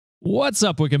What's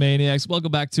up, Wikimaniacs?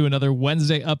 Welcome back to another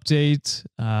Wednesday update.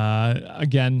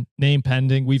 Again, name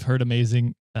pending. We've heard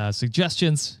amazing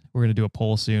suggestions. We're going to do a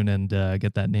poll soon and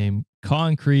get that name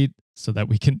concrete so that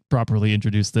we can properly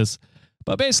introduce this.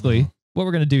 But basically, what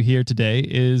we're going to do here today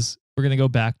is we're going to go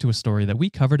back to a story that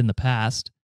we covered in the past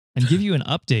and give you an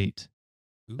update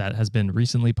that has been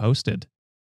recently posted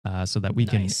so that we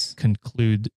can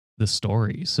conclude the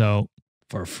story. So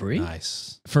for free?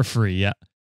 Nice. For free, yeah.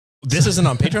 This isn't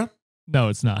on Patreon? No,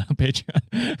 it's not on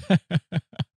Patreon.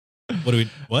 What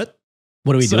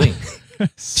are we doing?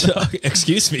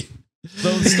 Excuse me. So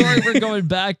the story we're going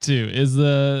back to is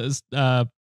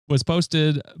was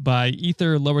posted by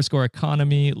Ether Lower Score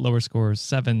Economy, Lower Score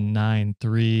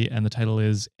 793, and the title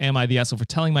is "Am I the Asshole for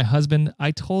Telling My Husband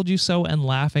I Told You So and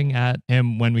Laughing at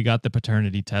Him When We Got the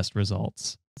Paternity Test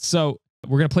Results." So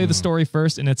we're going to play the story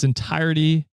first in its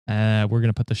entirety. We're going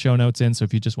to put the show notes in, so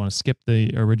if you just want to skip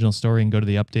the original story and go to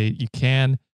the update, you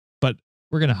can. But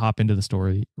we're going to hop into the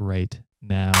story right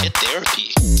now. Get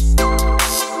therapy.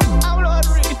 I'm not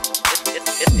ready.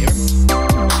 Get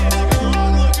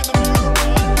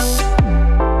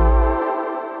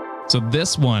So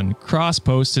this one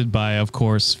cross-posted by, of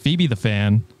course, Phoebe the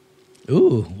fan.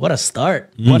 Ooh, what a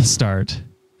start. What a start.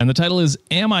 And the title is,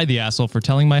 "Am I the Asshole for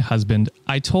Telling My Husband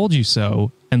I Told You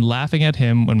So and Laughing at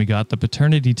Him When We Got the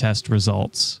Paternity Test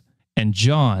Results?" And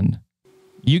John,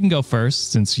 you can go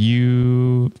first since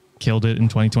you killed it in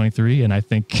 2023, and I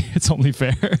think it's only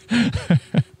fair.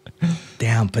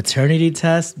 Damn, paternity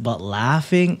test, but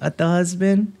laughing at the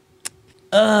husband?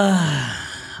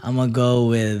 I'm going to go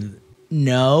with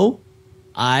no.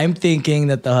 I'm thinking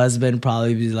that the husband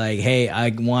probably be like, hey,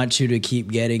 I want you to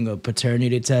keep getting a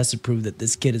paternity test to prove that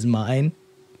this kid is mine.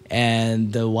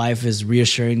 And the wife is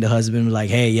reassuring the husband like,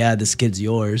 hey, yeah, this kid's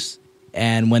yours.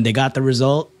 And when they got the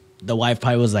result, the wife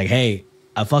probably was like, hey,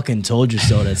 I fucking told you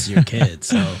so, that's your kid.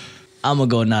 So I'm going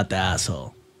to go not the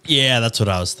asshole. Yeah, that's what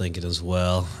I was thinking as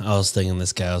well. I was thinking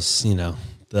this guy was,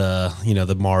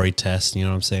 the Maury test, you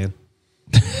know what I'm saying?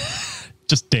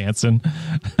 Just dancing.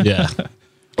 Yeah.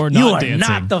 Or not you are dancing.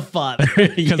 not the father.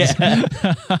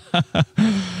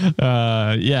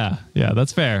 Yeah,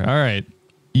 that's fair. All right.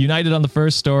 United on the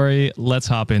first story. Let's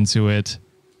hop into it.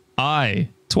 I,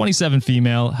 27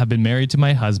 female, have been married to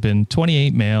my husband,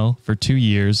 28 male, for 2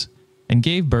 years and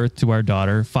gave birth to our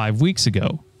daughter 5 weeks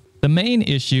ago. The main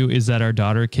issue is that our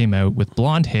daughter came out with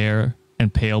blonde hair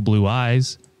and pale blue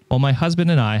eyes, while my husband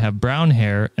and I have brown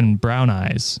hair and brown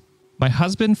eyes. My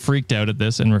husband freaked out at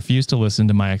this and refused to listen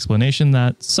to my explanation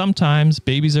that sometimes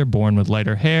babies are born with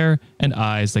lighter hair and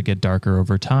eyes that get darker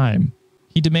over time.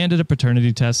 He demanded a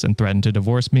paternity test and threatened to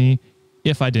divorce me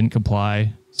if I didn't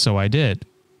comply, so I did.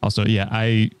 Also, yeah,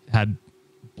 I had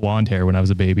blonde hair when I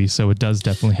was a baby, so it does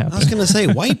definitely happen. I was going to say,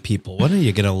 white people, when are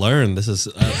you going to learn? This is,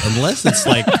 unless it's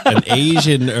like an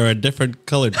Asian or a different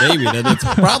colored baby, then it's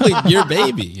probably your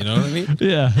baby, you know what I mean?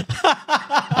 Yeah.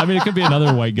 I mean, it could be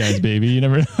another white guy's baby. You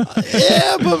never know.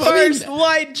 Yeah, but First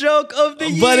white joke of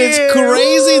the year. But it's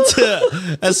crazy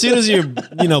to, as soon as your,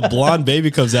 blonde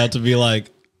baby comes out, to be like,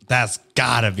 that's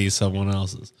gotta be someone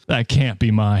else's. That can't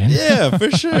be mine. Yeah, for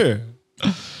sure.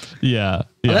 Yeah.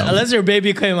 Unless your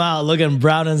baby came out looking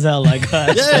brown as hell like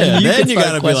us. Yeah, then you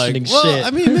gotta gotta be like, well, shit.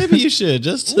 I mean, maybe you should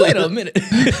just Wait a minute.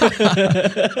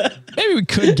 Maybe we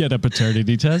could get a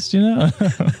paternity test,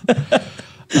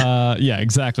 Yeah,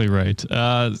 exactly right.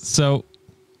 So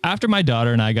after my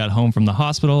daughter and I got home from the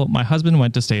hospital, my husband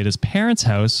went to stay at his parents'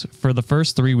 house for the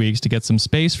first 3 weeks to get some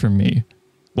space from me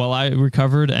while I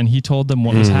recovered, and he told them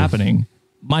what was happening.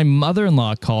 My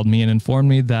mother-in-law called me and informed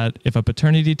me that if a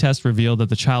paternity test revealed that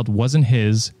the child wasn't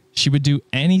his, she would do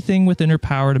anything within her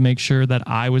power to make sure that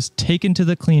I was taken to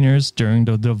the cleaners during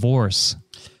the divorce.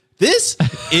 This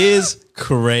is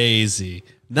crazy.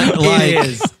 It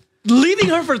is. Leaving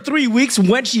her for 3 weeks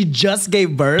when she just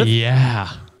gave birth? Yeah.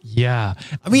 I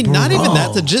mean, not even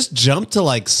that, to just jump to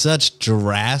like such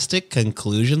drastic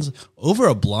conclusions over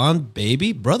a blonde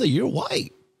baby. Brother, you're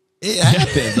white. It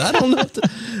happens. I don't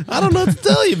know what to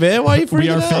tell you, man. Why are you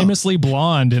freaking out? We are famously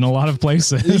blonde in a lot of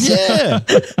places. Yeah.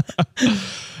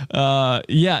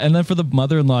 Yeah. And then for the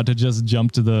mother-in-law to just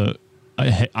jump to the,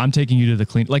 hey, I'm taking you to the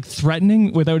clean, like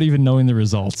threatening without even knowing the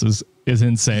results is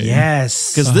insane.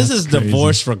 Yes. Because this is crazy.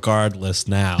 divorce regardless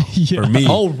now Yeah. for me.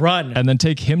 Oh, run. And then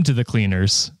take him to the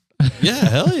cleaners. Yeah,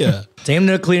 hell yeah. Take him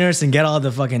to the cleaners and get all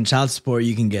the fucking child support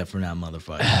you can get from that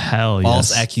motherfucker. Hell yes.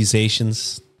 False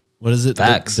accusations. What is it?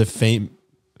 Facts. Defamation.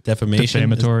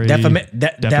 Defamatory.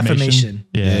 Defamation.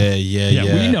 Yeah.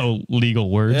 We know legal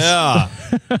words. Yeah.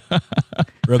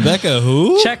 Rebecca,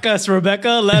 who? Check us,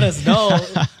 Rebecca. Let us know.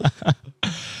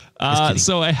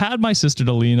 So I had my sister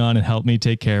to lean on and help me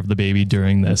take care of the baby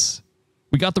during this.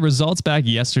 We got the results back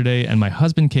yesterday, and my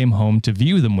husband came home to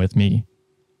view them with me.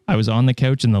 I was on the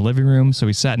couch in the living room, so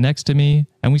he sat next to me,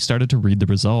 and we started to read the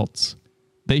results.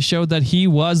 They showed that he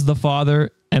was the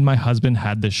father, and my husband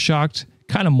had this shocked,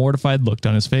 kind of mortified look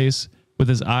on his face, with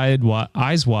his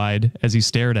eyes wide as he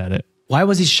stared at it. Why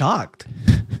was he shocked?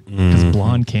 Because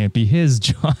blonde can't be his,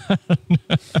 John.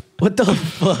 What the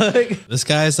fuck? This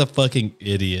guy's a fucking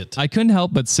idiot. I couldn't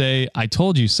help but say, I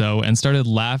told you so, and started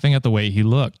laughing at the way he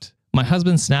looked. My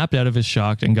husband snapped out of his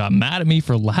shock and got mad at me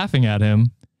for laughing at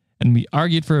him, and we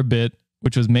argued for a bit,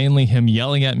 which was mainly him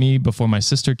yelling at me before my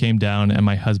sister came down and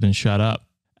my husband shut up.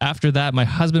 After that, my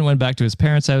husband went back to his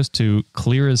parents' house to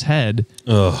clear his head.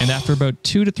 Ugh. And after about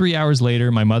 2 to 3 hours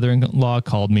later, my mother-in-law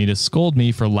called me to scold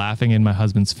me for laughing in my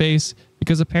husband's face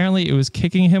because apparently it was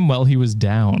kicking him while he was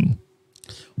down.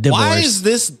 Divorce. Why is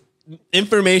this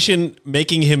information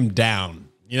making him down?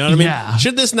 You know what I mean? Yeah.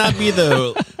 Should this not be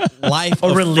the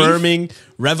life-affirming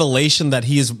revelation that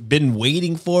he's been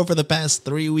waiting for the past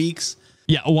 3 weeks?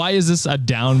 Yeah, why is this a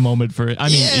down moment for it? I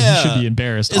mean, he should be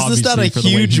embarrassed, Is this obviously, not a for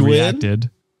the way huge he win? reacted.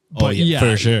 Oh, yeah,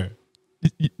 for sure.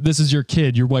 This is your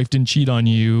kid. Your wife didn't cheat on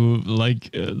you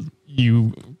like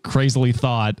you crazily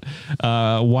thought.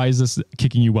 Why is this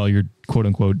kicking you while you're quote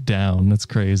unquote down? That's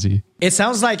crazy. It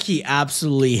sounds like he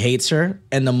absolutely hates her,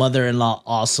 and the mother-in-law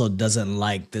also doesn't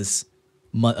like this,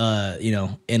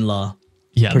 in-law.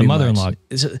 Yeah, the pretty mother-in-law. much.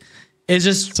 It's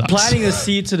just sucks. planting a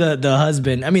seed to the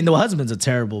husband. I mean, the husband's a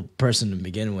terrible person to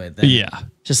begin with. And Yeah.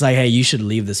 just like, hey, you should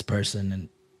leave this person, and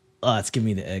it's giving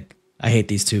me the ick. I hate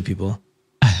these two people.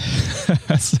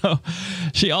 So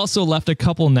she also left a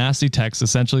couple nasty texts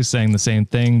essentially saying the same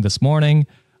thing this morning.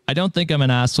 I don't think I'm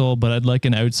an asshole, but I'd like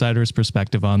an outsider's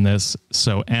perspective on this.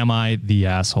 So am I the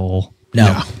asshole?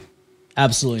 No,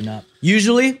 absolutely not.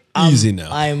 Usually, Easy no.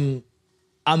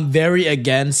 I'm very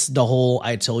against the whole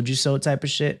 "I told you so" type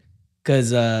of shit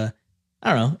because I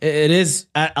don't know. It is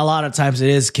a lot of times it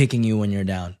is kicking you when you're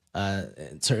down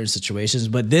in certain situations,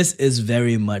 but this is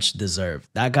very much deserved.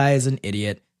 That guy is an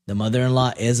idiot. The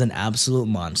mother-in-law is an absolute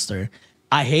monster.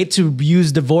 I hate to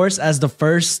use divorce as the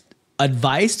first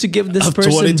advice to give this Of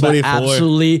person, but 2024.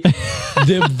 absolutely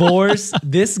divorce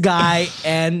this guy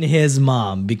and his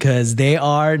mom because they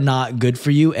are not good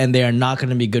for you and they are not going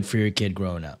to be good for your kid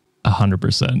growing up.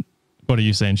 100%. What are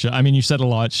you saying, Sean? I mean, you said a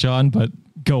lot, Sean, but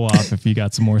go off if you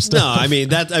got some more stuff. No,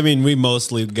 I mean, we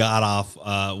mostly got off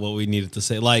what we needed to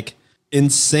say. Like,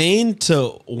 insane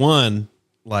to one,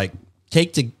 like,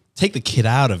 take the kid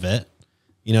out of it.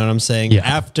 You know what I'm saying? Yeah.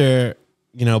 After,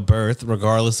 birth,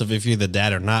 regardless of if you're the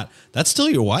dad or not, that's still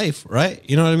your wife, right?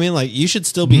 You know what I mean? Like, you should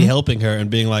still be helping her and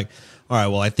being like, all right,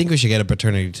 well, I think we should get a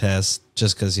paternity test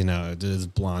just because, it is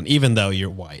blonde, even though you're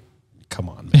white. Come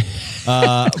on,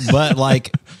 man. But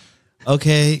like,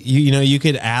 okay, you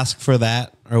could ask for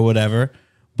that or whatever,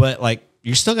 but like,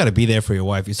 you still got to be there for your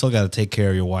wife. You still got to take care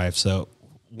of your wife. So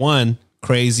one,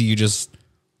 crazy, you just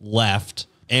left.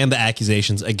 And the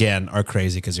accusations, again, are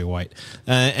crazy because you're white.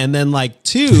 And then, like,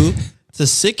 two, to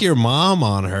sick your mom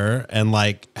on her and,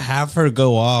 like, have her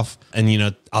go off and,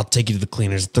 I'll take you to the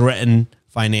cleaners, threaten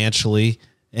financially,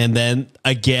 and then,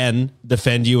 again,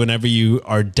 defend you whenever you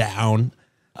are down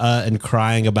and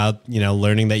crying about,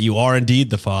 learning that you are indeed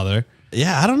the father.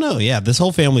 Yeah, I don't know. Yeah, this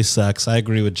whole family sucks. I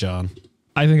agree with John.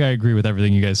 I think I agree with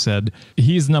everything you guys said.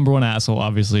 He's the number one asshole,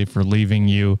 obviously, for leaving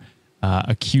you,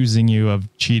 accusing you of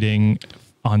cheating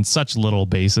on such little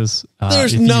basis.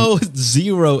 There's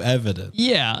zero evidence.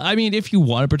 Yeah, I mean, if you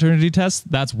want a paternity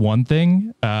test, that's one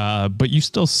thing, but you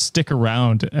still stick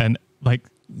around and like,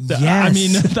 I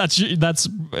mean, that's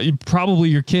probably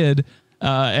your kid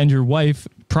and your wife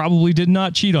probably did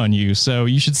not cheat on you, so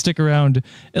you should stick around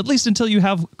at least until you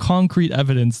have concrete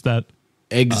evidence that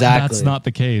that's not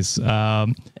the case.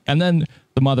 And then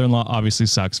the mother-in-law obviously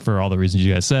sucks for all the reasons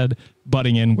you guys said,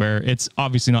 butting in where it's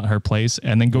obviously not her place,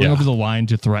 and then going over the line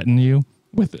to threaten you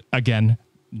with, again,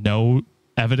 no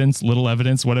evidence, little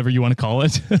evidence, whatever you want to call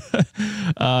it,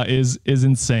 is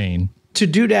insane. To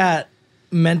do that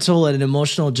mental and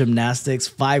emotional gymnastics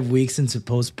 5 weeks into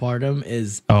postpartum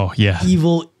is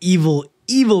evil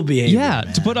behavior. Yeah,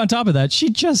 man. to put on top of that, she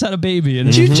just had a baby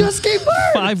and She just gave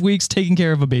birth. 5 weeks taking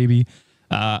care of a baby.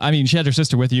 I mean, she had her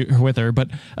sister with her, but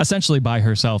essentially by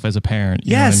herself as a parent.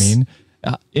 You know what I mean?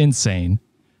 Insane.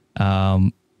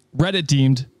 Reddit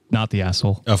deemed not the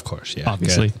asshole. Of course, yeah.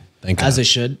 Obviously. Good. Thank God. As it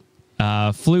should.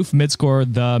 Floof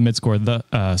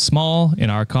midscore, small in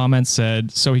our comments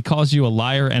said, so he calls you a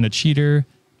liar and a cheater,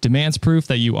 demands proof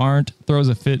that you aren't, throws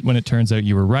a fit when it turns out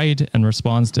you were right, and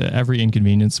responds to every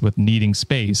inconvenience with needing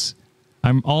space.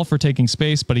 I'm all for taking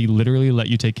space, but he literally let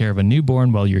you take care of a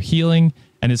newborn while you're healing,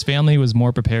 and his family was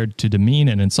more prepared to demean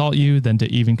and insult you than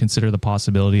to even consider the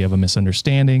possibility of a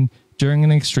misunderstanding during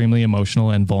an extremely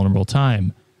emotional and vulnerable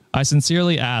time. I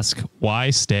sincerely ask, why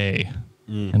stay?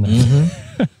 And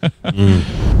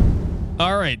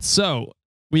All right, so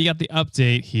we got the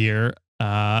update here,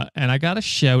 and I got to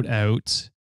shout out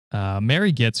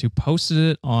Mary Gitz, who posted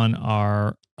it on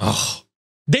our...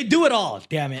 They do it all,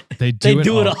 damn it. They do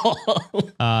it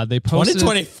all. They posted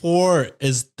 2024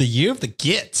 is the year of the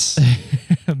Gits.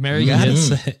 Mary You gotta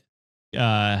Gitz. say.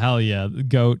 Hell yeah, the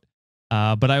goat.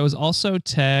 But I was also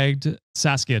tagged.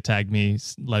 Saskia tagged me,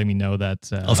 letting me know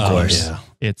that Of course. Yeah.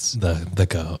 it's The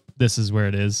goat. this is where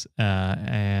it is.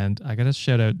 And I got to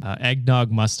shout out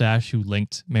Eggnog Mustache, who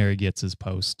linked Mary Gitz's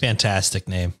post. Fantastic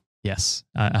name. Yes,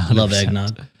 Love 100%.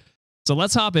 eggnog. So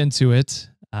let's hop into it.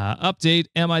 Update: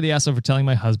 am I the asshole for telling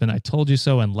my husband I told you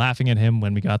so and laughing at him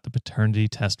when we got the paternity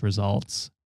test results?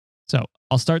 So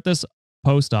I'll start this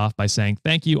post off by saying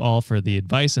thank you all for the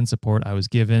advice and support I was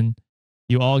given.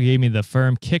 You all gave me the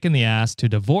firm kick in the ass to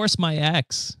divorce my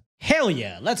ex. Hell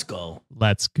yeah, let's go.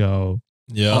 Let's go.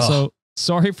 Yeah. Also,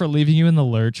 sorry for leaving you in the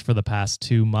lurch for the past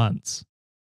 2 months.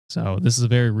 So this is a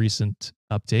very recent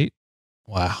update.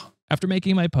 Wow. After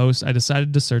making my post, I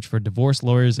decided to search for divorce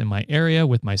lawyers in my area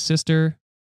with my sister.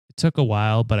 It took a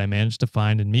while, but I managed to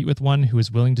find and meet with one who was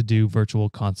willing to do virtual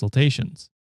consultations.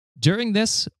 During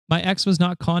this, my ex was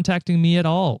not contacting me at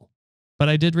all, but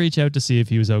I did reach out to see if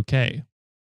he was okay.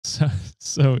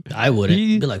 So I wouldn't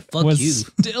he be like, fuck was you.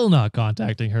 still not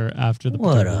contacting her after the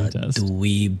What a paternity test.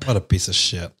 dweeb. What a piece of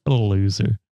shit. A little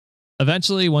loser.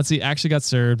 Eventually, once he actually got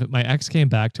served, my ex came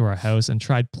back to our house and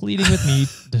tried pleading with me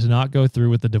to not go through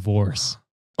with the divorce.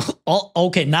 Oh,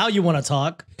 okay, now you want to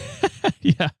talk?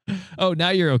 Yeah. Oh, now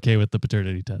you're okay with the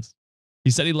paternity test.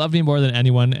 He said he loved me more than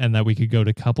anyone and that we could go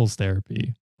to couples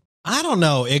therapy. I don't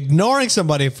know. Ignoring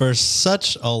somebody for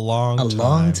such a long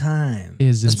time.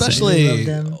 Is insane. Especially Love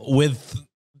them. with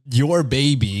your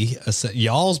baby,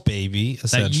 y'all's baby, That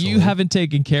essentially. you haven't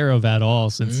taken care of at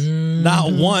all since.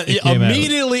 Not one. It came out.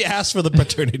 Immediately asked for the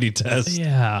paternity test.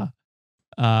 Yeah.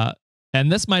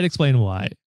 And this might explain why.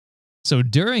 So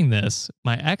during this,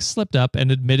 my ex slipped up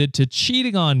and admitted to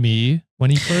cheating on me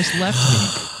when he first left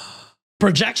me.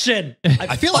 Projection.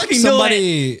 I feel like fucking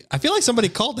knew it. somebody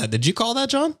called that. Did you call that,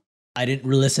 John? I didn't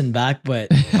listen back, but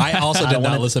I also I did not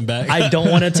wanna- listen back. I don't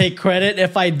want to take credit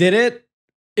if I did it.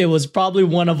 It was probably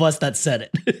one of us that said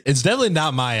it. It's definitely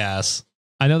not my ass.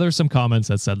 I know there's some comments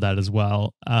that said that as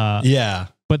well. Yeah.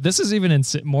 But this is even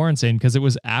more insane because it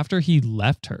was after he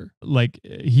left her. Like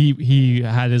he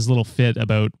had his little fit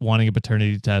about wanting a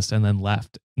paternity test and then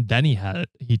left. Then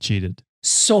he cheated.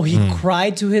 So he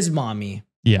cried to his mommy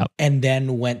Yeah. and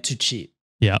then went to cheat.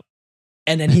 Yeah.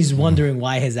 And then he's wondering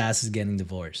why his ass is getting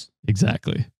divorced.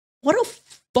 Exactly. What a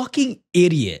fucking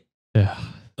idiot. Yeah.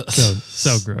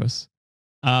 So gross.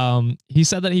 He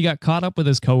said that he got caught up with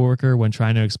his coworker when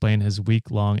trying to explain his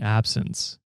week-long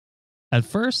absence. At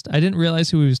first, I didn't realize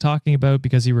who he was talking about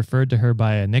because he referred to her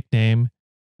by a nickname,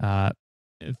 and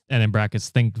in brackets,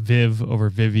 think Viv over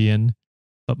Vivian.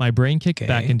 But my brain kicked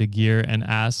back into gear and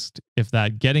asked if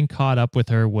that getting caught up with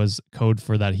her was code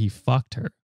for that he fucked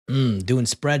her. Doing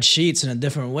spreadsheets in a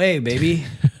different way, baby.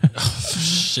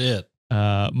 Shit.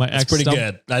 My That's ex pretty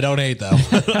good. I don't hate that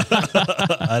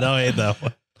one. I don't hate that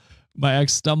one. My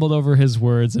ex stumbled over his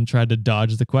words and tried to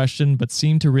dodge the question, but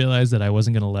seemed to realize that I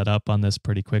wasn't going to let up on this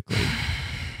pretty quickly.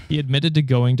 He admitted to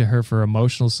going to her for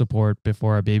emotional support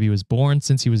before our baby was born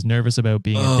since he was nervous about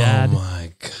being a dad. Oh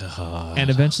my God. And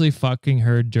eventually fucking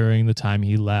her during the time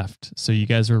he left. So you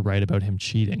guys were right about him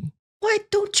cheating. Why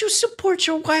don't you support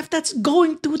your wife that's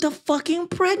going through the fucking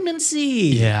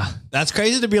pregnancy? Yeah. That's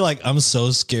crazy to be like, I'm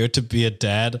so scared to be a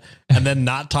dad, and then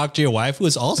not talk to your wife, who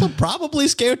is also probably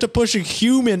scared to push a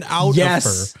human out of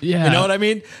her. Yeah. You know what I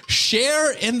mean?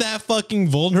 Share in that fucking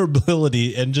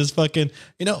vulnerability and just fucking,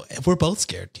 if we're both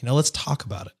scared, let's talk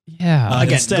about it. Yeah.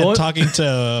 Again, Instead, talking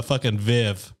to fucking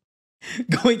Viv.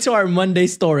 Going to our Monday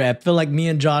story, I feel like me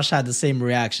and Josh had the same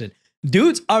reaction.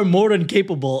 Dudes are more than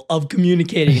capable of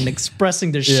communicating and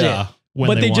expressing their Yeah, shit. when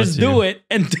But they they want just to. do it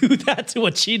and do that to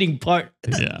a cheating partner.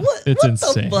 Yeah, What, it's what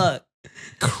insane. the fuck?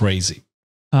 Crazy.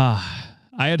 I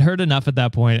had heard enough at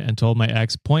that point and told my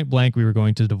ex point blank we were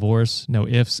going to divorce, no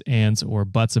ifs, ands, or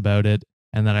buts about it,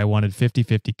 and that I wanted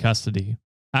 50-50 custody.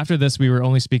 After this, we were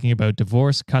only speaking about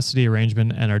divorce, custody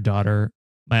arrangement, and our daughter.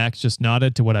 My ex just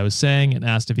nodded to what I was saying and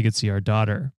asked if he could see our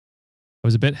daughter. I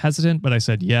was a bit hesitant, but I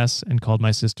said yes and called my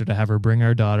sister to have her bring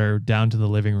our daughter down to the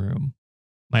living room.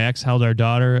 My ex held our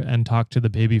daughter and talked to the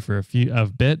baby for a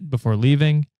bit before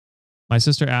leaving. My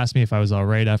sister asked me if I was all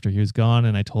right after he was gone,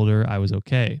 and I told her I was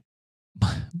okay.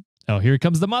 Oh, here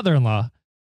comes the mother-in-law.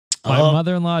 My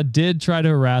mother-in-law did try to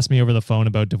harass me over the phone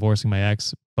about divorcing my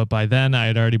ex, but by then I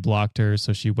had already blocked her,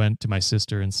 so she went to my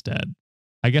sister instead.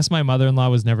 I guess my mother-in-law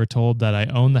was never told that I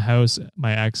own the house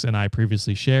my ex and I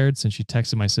previously shared, since she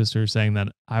texted my sister saying that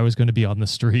I was going to be on the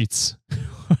streets.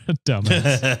 What a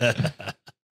dumbass.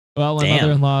 Well, my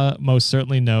mother-in-law most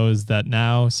certainly knows that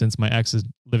now, since my ex is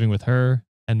living with her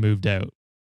and moved out.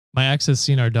 My ex has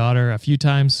seen our daughter a few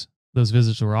times. Those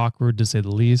visits were awkward, to say the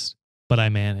least, but I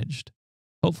managed.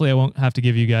 Hopefully I won't have to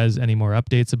give you guys any more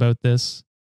updates about this.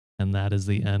 And that is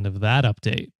the end of that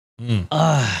update.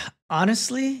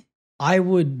 Honestly, I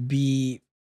would be,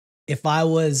 if I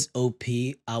was OP,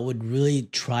 I would really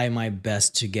try my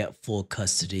best to get full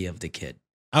custody of the kid.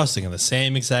 I was thinking the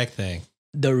same exact thing.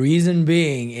 The reason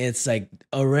being, it's like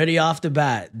already off the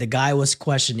bat, the guy was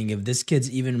questioning if this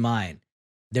kid's even mine.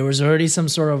 There was already some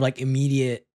sort of like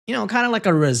immediate, kind of like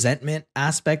a resentment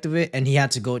aspect of it. And he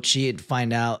had to go cheat and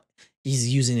find out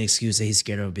he's using the excuse that he's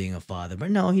scared of being a father.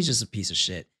 But no, he's just a piece of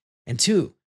shit. And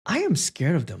two, I am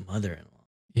scared of the mother-in-law.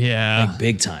 Yeah. Like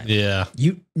big time. Yeah.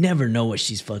 You never know what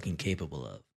she's fucking capable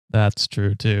of. That's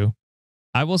true too.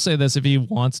 I will say this, if he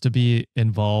wants to be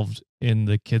involved in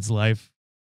the kid's life,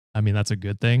 I mean, that's a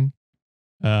good thing.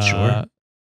 Sure.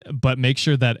 But make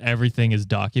sure that everything is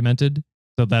documented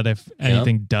so that if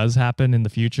anything does happen in the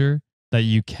future, that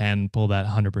you can pull that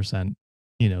 100%,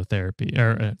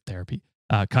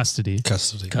 custody.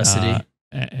 Custody.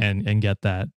 And get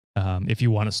that. If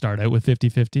you want to start out with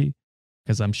 50-50,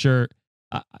 because I'm sure,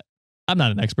 I'm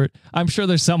not an expert. I'm sure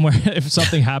there's somewhere, if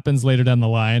something happens later down the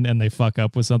line and they fuck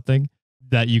up with something,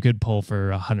 that you could pull for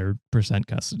 100%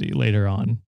 custody later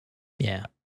on. Yeah.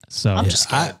 So I'm just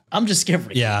scared. I'm just scared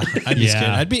for you. Yeah, I'd be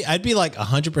scared. I'd be like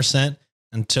 100%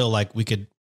 until like we could,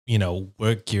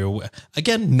 work your way.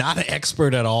 Again, not an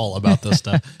expert at all about this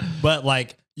stuff, but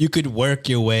like you could work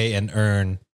your way and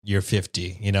earn your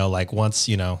 50. Like once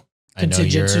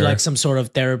contingent to like some sort of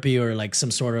therapy or like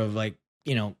some sort of like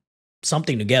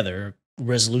something together,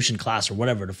 resolution class or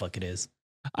whatever the fuck it is.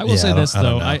 I will say this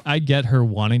though, I get her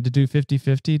wanting to do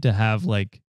 50-50 to have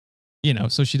like,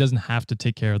 so she doesn't have to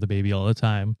take care of the baby all the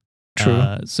time.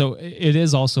 True. So it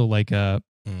is also like a,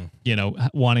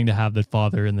 wanting to have the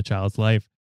father in the child's life.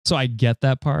 So I get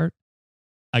that part.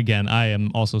 Again, I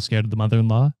am also scared of the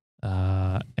mother-in-law,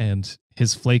 and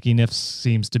his flakiness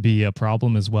seems to be a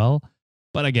problem as well.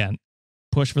 But again,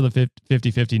 push for the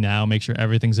 50-50 now. Make sure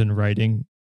everything's in writing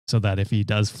so that if he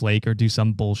does flake or do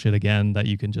some bullshit again, that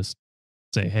you can just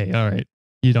say, hey, all right,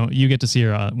 you get to see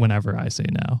her whenever I say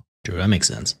now. True. That makes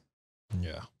sense.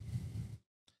 Yeah.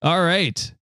 All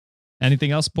right.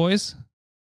 Anything else, boys?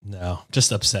 No,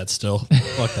 just upset still.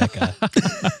 Fuck that guy.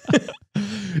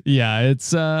 Yeah,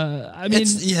 it's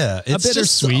it's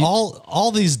just bittersweet.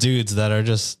 all these dudes that are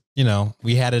just,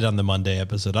 we had it on the Monday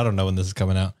episode. I don't know when this is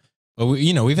coming out. But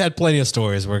we've had plenty of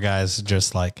stories where guys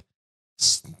just like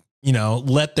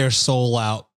let their soul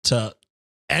out to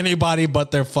anybody but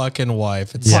their fucking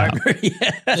wife. It's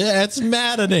it's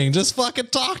maddening. Just fucking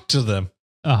talk to them.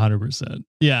 100%.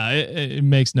 Yeah, it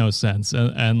makes no sense.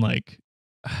 And like,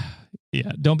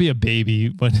 yeah, don't be a baby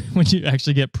when you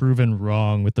actually get proven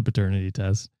wrong with the paternity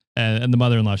test. And the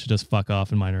mother-in-law should just fuck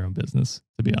off and mind her own business,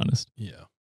 to be honest. Yeah.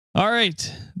 All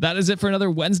right. That is it for another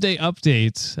Wednesday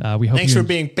update. We hope Thanks for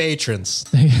being patrons.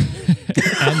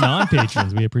 And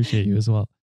non-patrons. We appreciate you as well.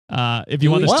 If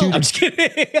you want us to, I'm just kidding.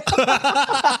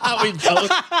 We both.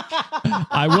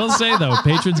 I will say though,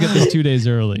 patrons get this 2 days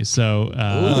early. So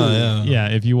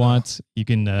if you want, you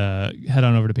can head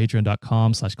on over to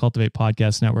patreon.com/cultivate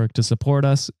podcast network to support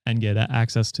us and get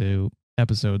access to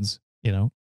episodes, a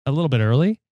little bit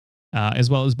early, as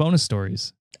well as bonus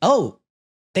stories. Oh,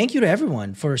 thank you to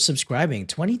everyone for subscribing.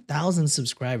 20,000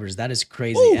 subscribers. That is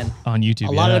crazy. Ooh. And On YouTube.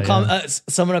 a lot of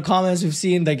some of the comments we've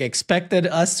seen like expected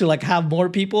us to like have more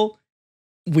people.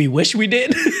 We wish we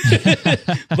did,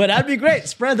 but that'd be great.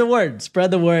 Spread the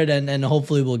word, and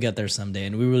hopefully we'll get there someday.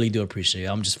 And we really do appreciate it.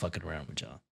 I'm just fucking around with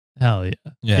y'all. Hell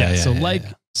yeah. So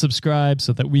subscribe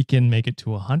so that we can make it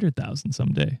to 100,000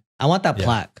 someday. I want that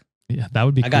plaque. Yeah, that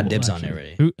would be cool. I got dibs on it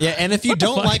already. Yeah, and if you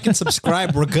don't like and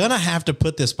subscribe, we're going to have to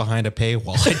put this behind a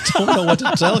paywall. I don't know what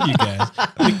to tell you guys.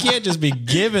 We can't just be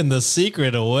giving the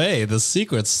secret away. The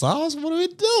secret sauce? What are we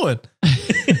doing?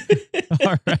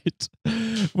 All right.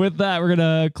 With that, we're going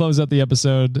to close out the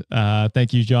episode.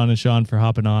 Thank you, John and Sean, for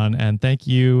hopping on. And thank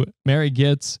you, Mary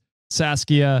Gitz,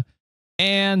 Saskia,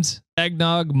 and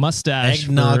Eggnog Mustache,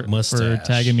 for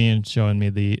tagging me and showing me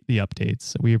the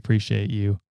updates. We appreciate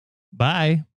you.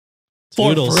 Bye.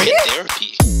 Toodles. Therapy.